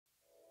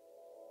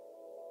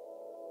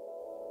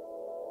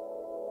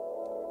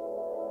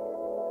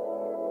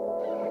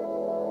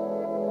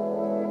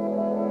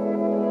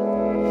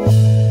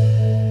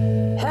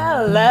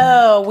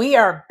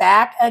are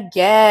back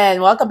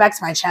again. Welcome back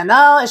to my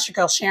channel. It's your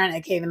girl Sharon,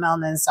 aka the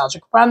Melanin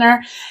Nostalgic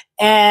Runner.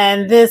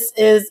 And this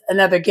is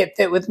another Get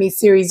Fit With Me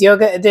series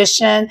yoga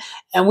edition.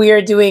 And we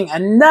are doing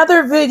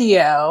another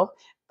video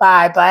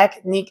by Black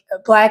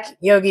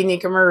Yogi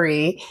Nika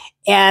Marie.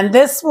 And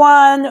this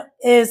one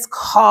is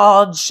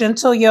called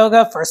Gentle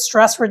Yoga for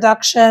Stress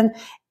Reduction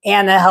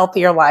and a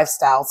Healthier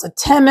Lifestyle. It's a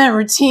 10-minute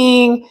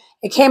routine.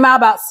 It came out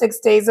about 6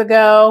 days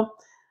ago.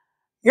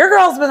 Your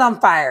girl's been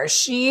on fire.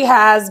 She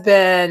has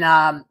been,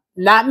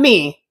 not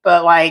me,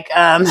 but like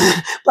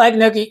Black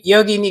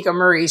Yogi Nika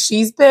Marie.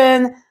 She's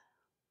been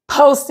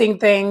posting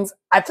things,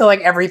 I feel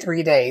like every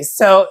 3 days.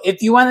 So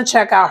if you want to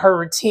check out her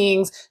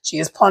routines, she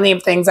has plenty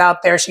of things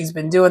out there. She's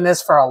been doing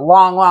this for a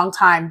long, long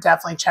time.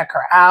 Definitely check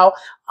her out.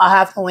 I'll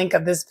have the link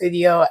of this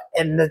video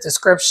in the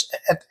description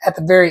at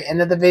the very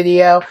end of the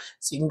video.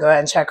 So you can go ahead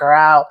and check her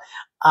out.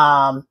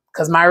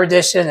 Because my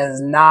rendition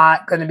is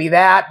not going to be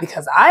that,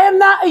 because I am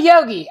not a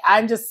yogi.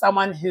 I'm just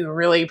someone who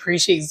really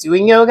appreciates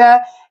doing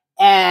yoga,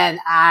 and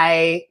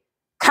I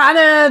kind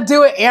of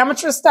do it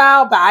amateur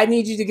style, but I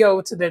need you to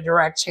go to the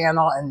direct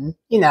channel and,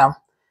 you know,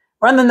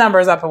 run the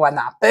numbers up and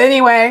whatnot. But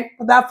anyway,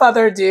 without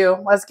further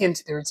ado, let's get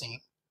into the routine.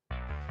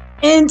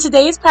 In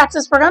today's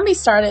practice, we're going to be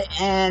started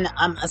in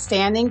a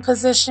standing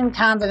position,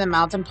 kind of in a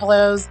mountain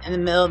pose in the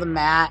middle of the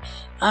mat.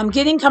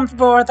 Getting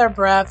comfortable with our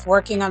breath,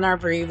 working on our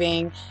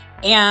breathing.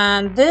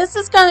 And this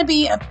is going to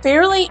be a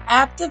fairly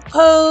active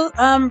pose,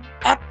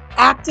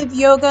 active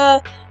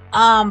yoga,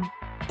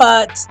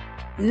 but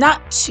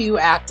not too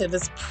active.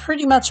 It's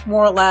pretty much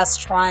more or less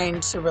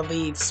trying to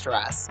relieve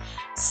stress.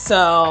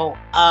 So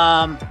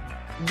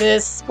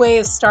this way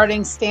of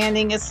starting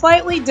standing is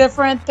slightly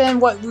different than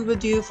what we would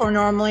do for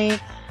normally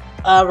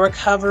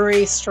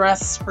recovery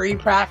stress-free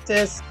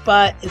practice,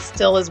 but it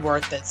still is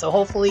worth it. So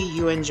hopefully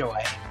you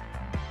enjoy.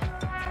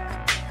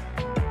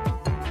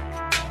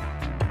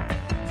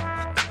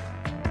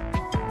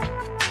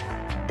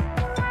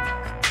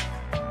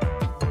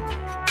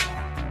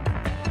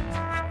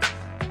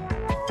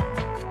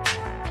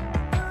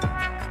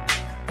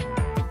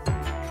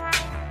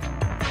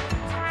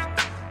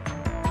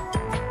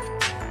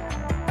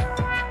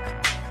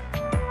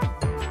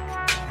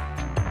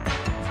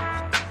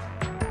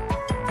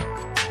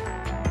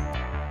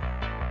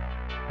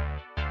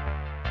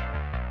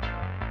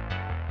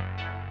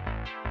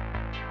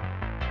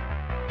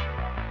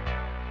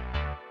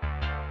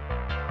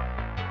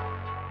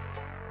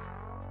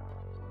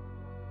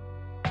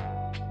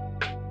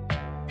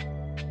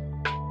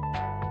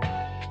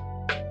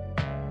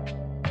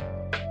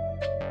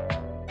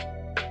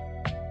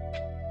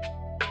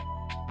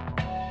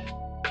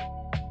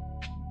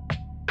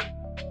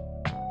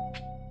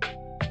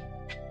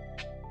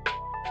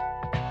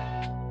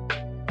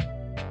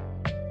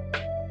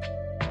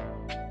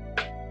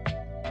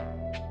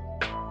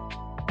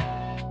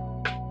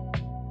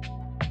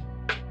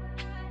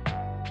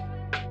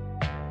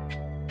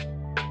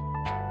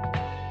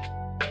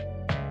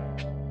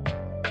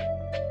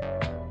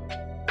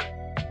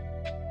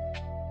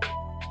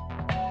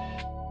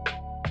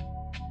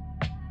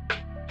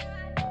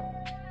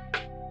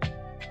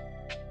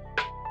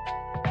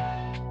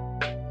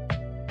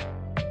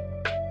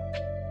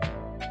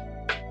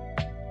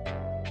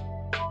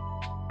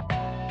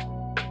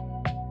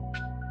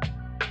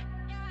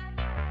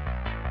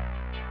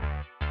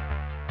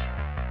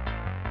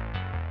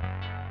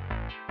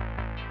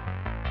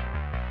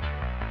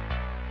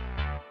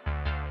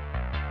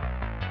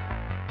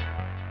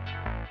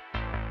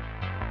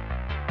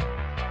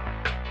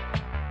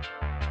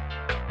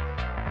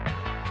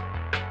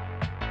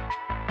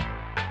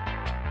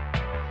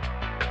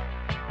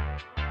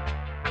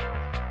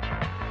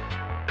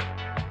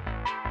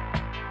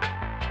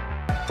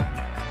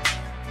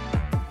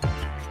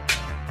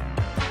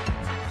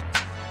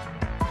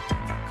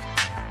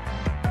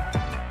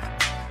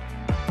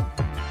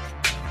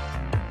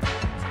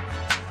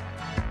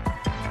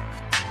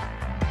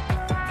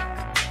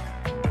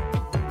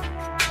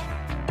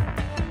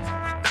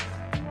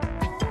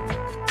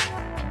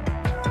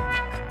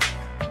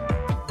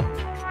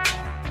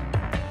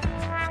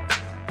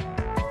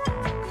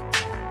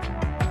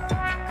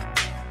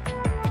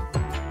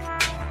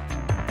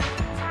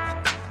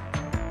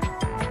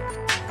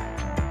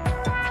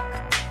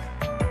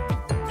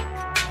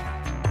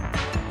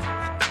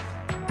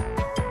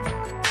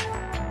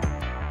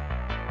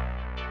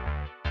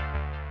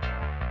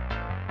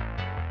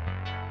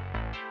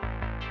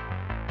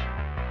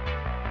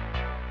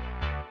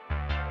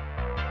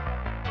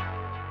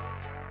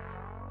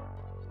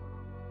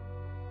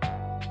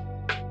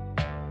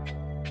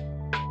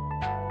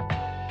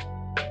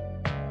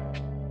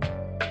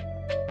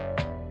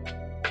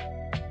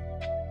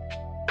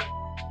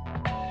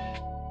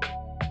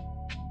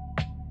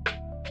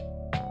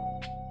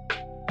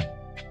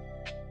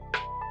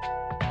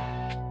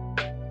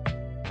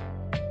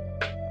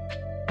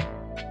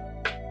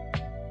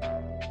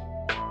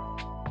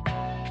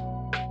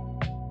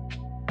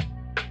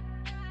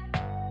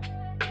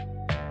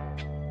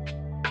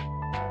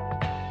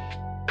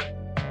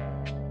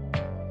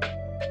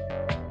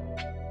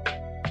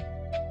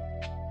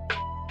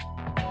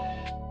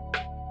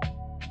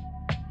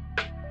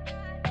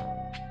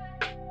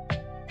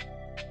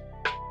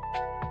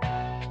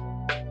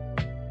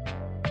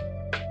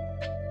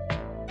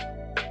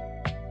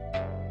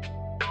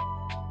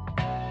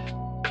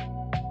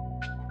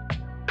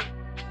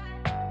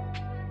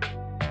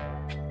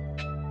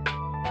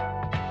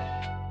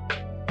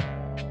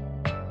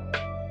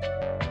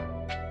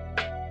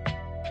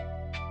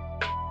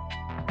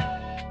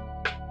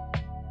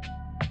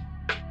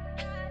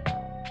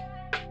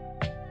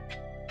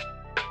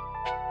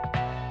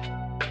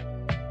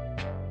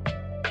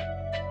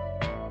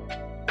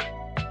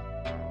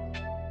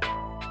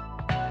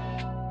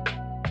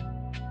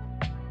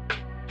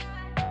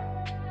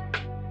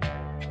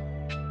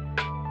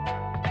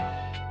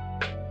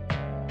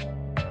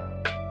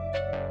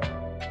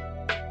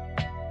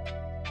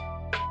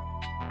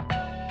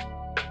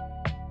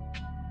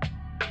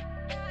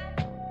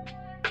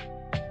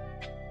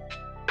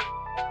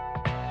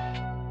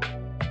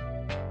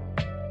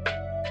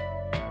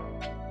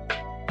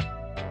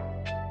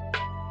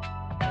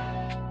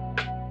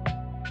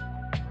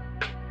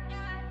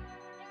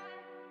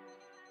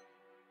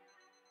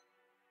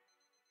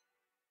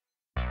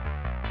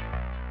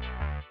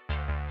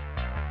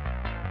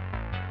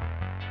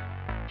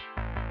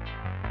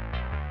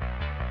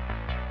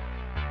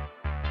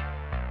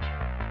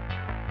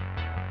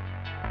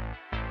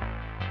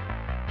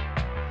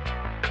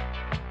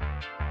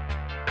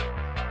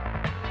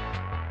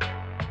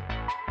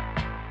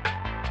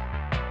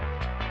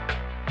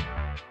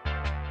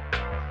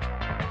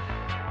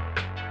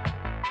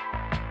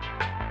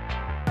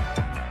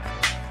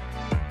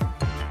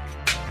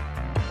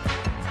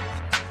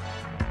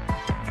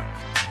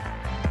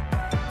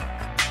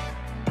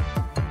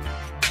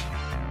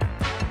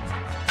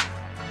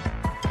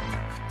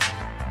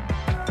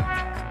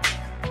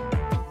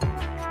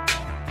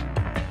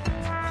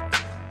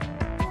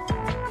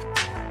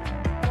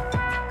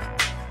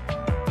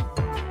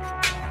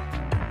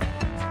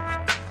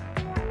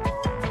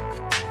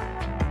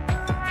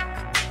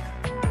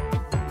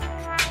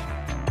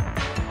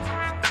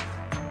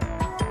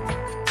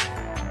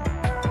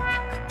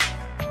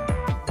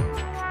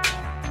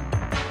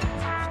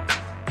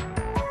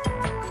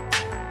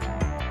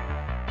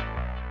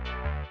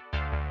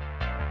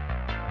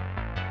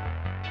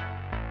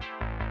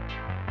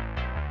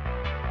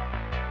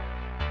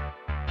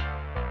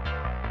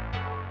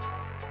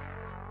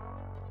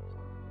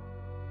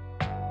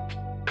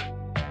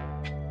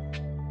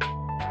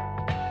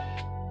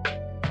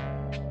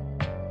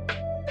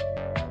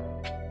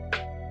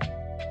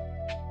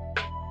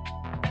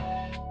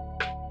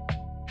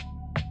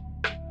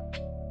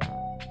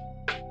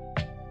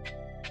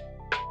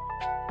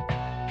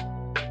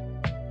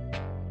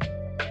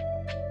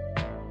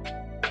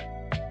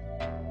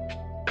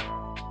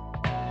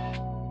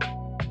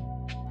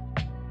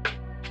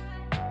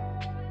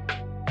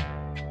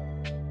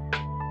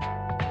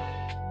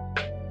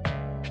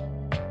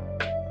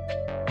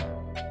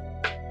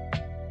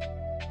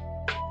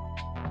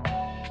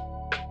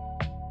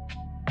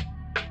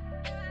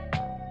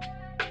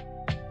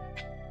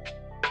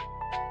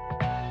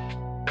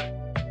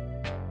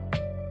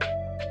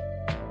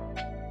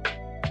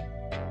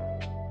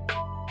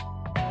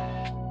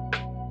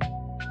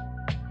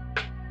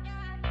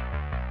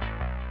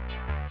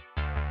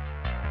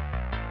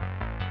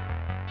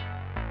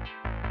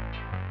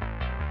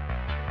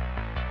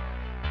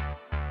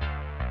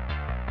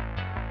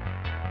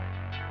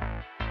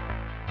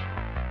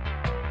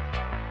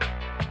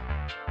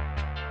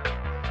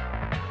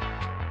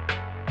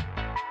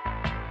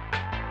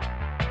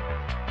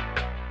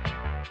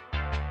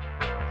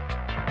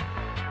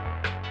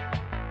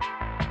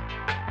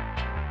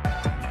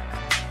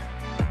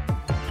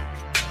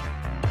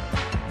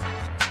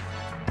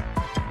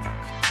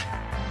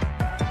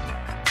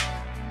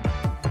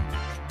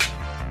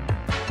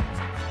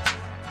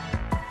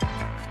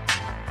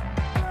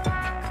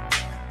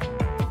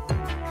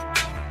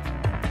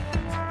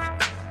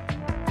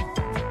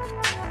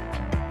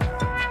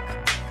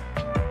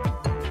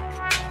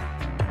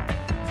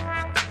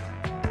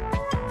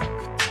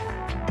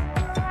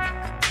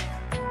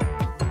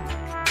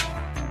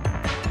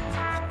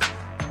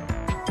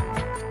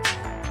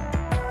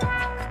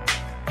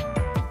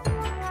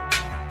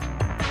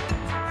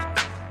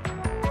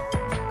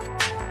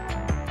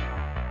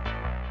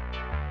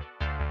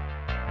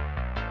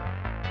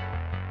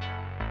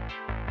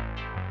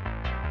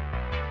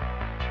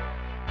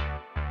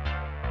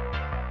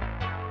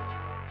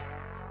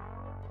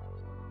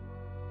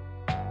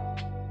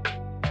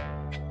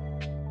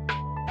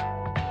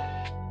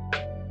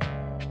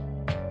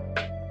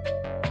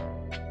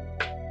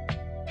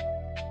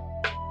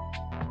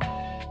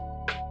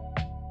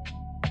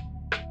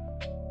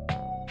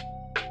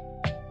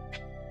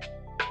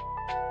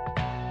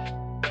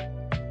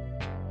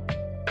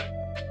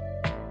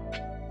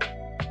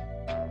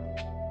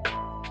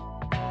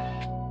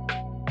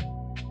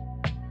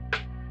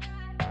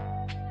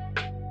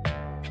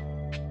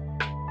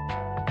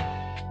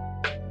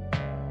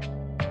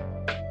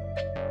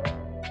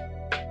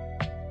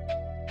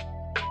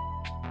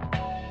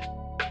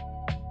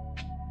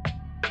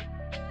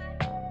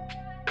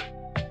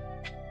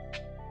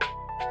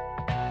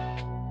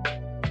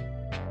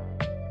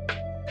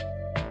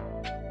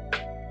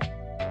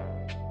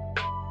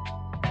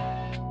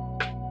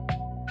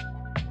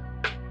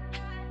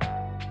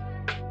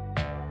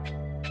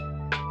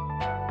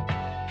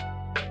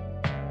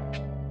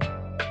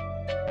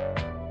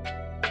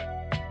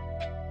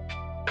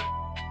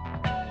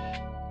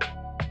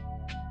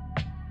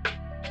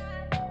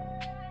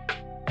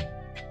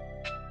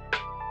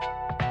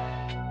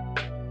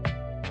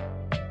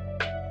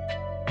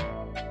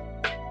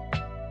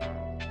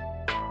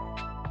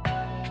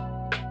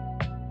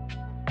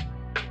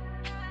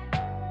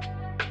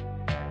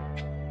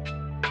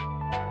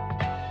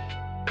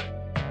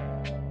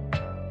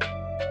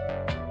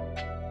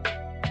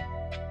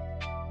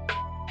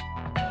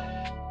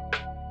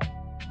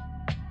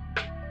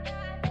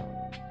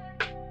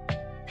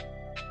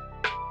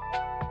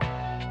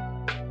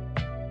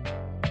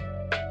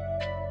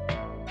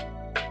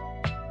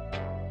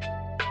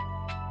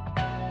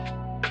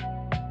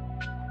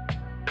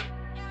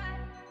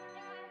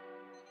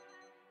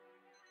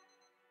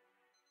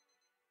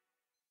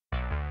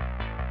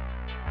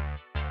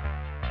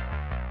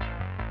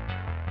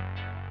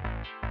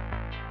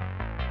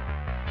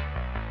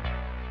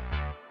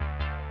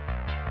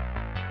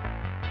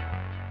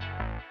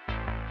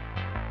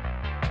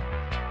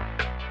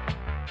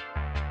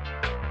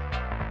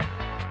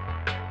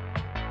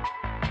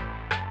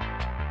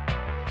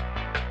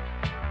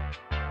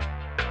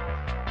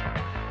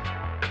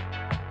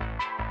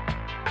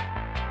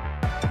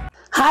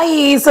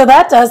 Hi, so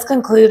that does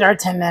conclude our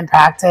 10-minute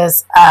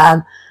practice.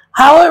 How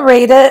I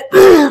rate it,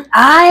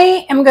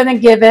 I am going to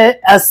give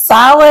it a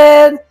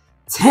solid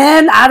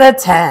 10 out of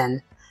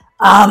 10.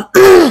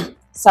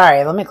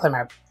 Sorry, let me clear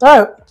my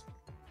throat.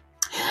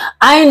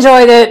 I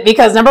enjoyed it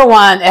because, number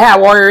one, it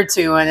had Warrior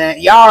 2 in it.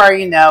 Y'all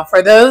already know.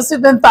 For those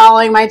who've been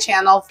following my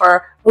channel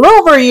for a little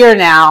over a year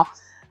now,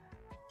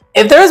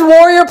 if there's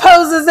warrior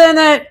poses in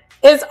it,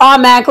 it's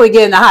automatically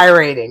getting a high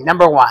rating,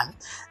 number one.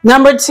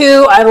 Number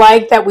two, I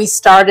like that we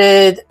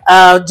started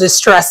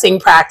distressing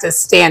practice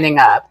standing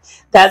up.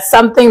 That's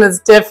something that's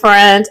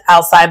different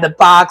outside the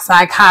box. And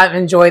I kind of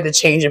enjoy the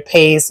change of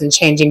pace and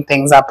changing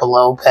things up a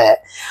little bit.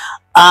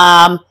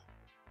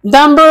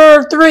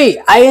 Number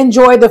three, I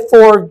enjoy the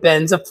forward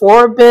bends. The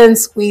forward bend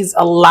squeezed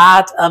a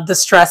lot of the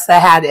stress that I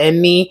had in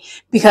me,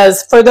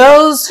 because for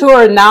those who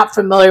are not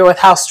familiar with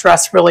how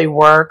stress really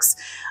works,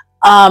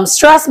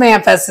 stress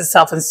manifests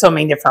itself in so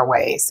many different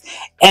ways.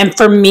 And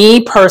for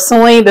me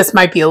personally, this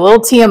might be a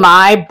little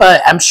TMI,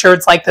 but I'm sure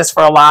it's like this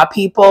for a lot of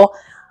people.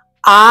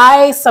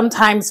 I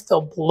sometimes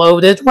feel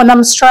bloated when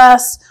I'm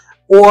stressed,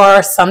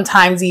 or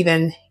sometimes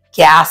even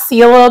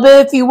gassy a little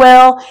bit, if you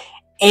will.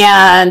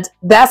 And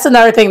that's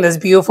another thing that's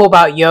beautiful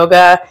about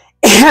yoga,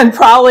 and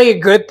probably a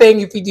good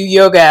thing if you do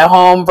yoga at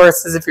home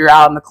versus if you're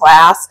out in the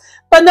class.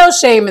 But no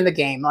shame in the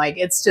game. Like,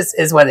 it's just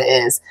is what it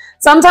is.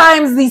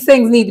 Sometimes these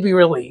things need to be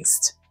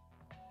released.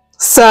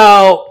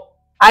 So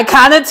I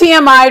kind of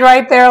TMI'd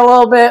right there a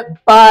little bit,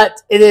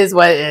 but it is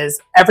what it is.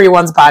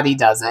 Everyone's body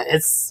does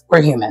it.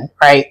 We're human,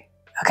 right?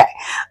 Okay.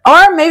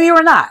 Or maybe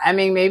we're not. I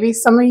mean, maybe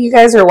some of you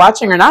guys who are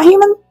watching are not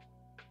human.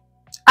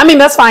 I mean,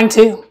 that's fine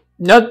too.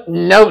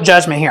 No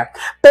judgment here.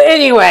 But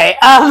anyway,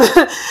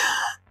 yeah,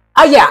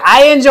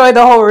 I enjoy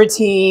the whole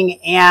routine,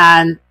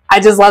 and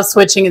I just love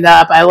switching it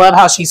up. I love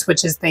how she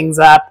switches things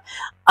up.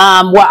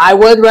 What I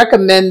would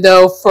recommend,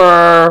 though,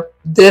 for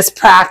this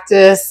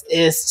practice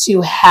is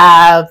to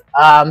have,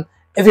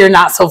 if you're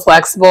not so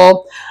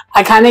flexible,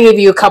 I kind of give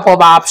you a couple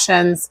of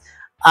options,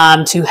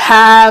 to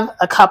have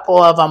a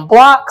couple of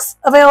blocks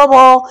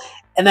available.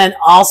 And then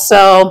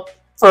also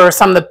for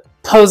some of the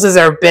poses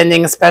that are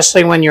bending,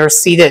 especially when you're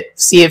seated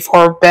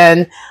forward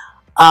bend,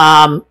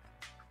 I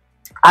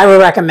would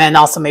recommend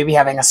also maybe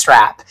having a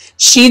strap.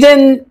 She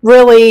didn't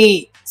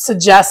really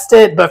suggest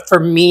it, but for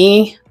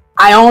me,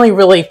 I only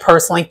really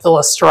personally feel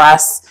a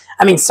stretch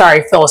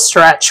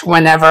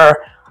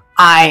whenever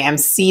I am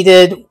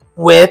seated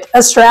with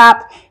a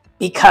strap,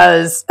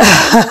 because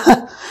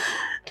some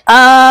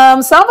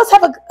of us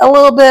have a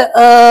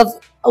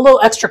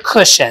little extra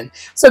cushion.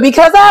 So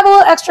because I have a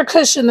little extra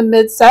cushion in the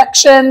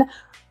midsection,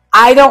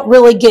 I don't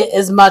really get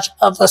as much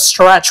of a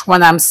stretch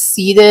when I'm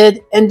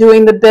seated and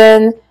doing the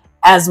bend,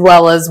 as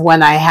well as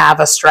when I have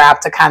a strap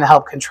to kind of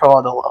help control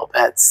it a little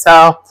bit.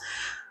 So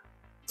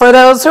for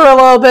those who are a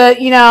little bit,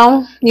 you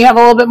have a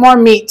little bit more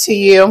meat to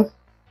you,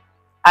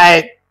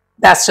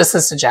 that's just a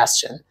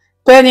suggestion.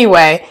 But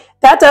anyway,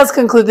 that does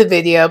conclude the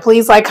video.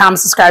 Please like, comment,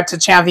 subscribe to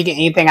the channel if you get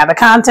anything out of the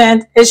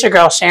content. It's your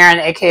girl Sharon,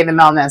 aka the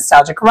Melanin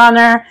Nostalgic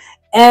Runner,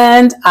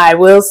 and I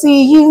will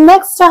see you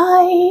next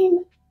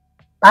time.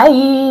 Bye.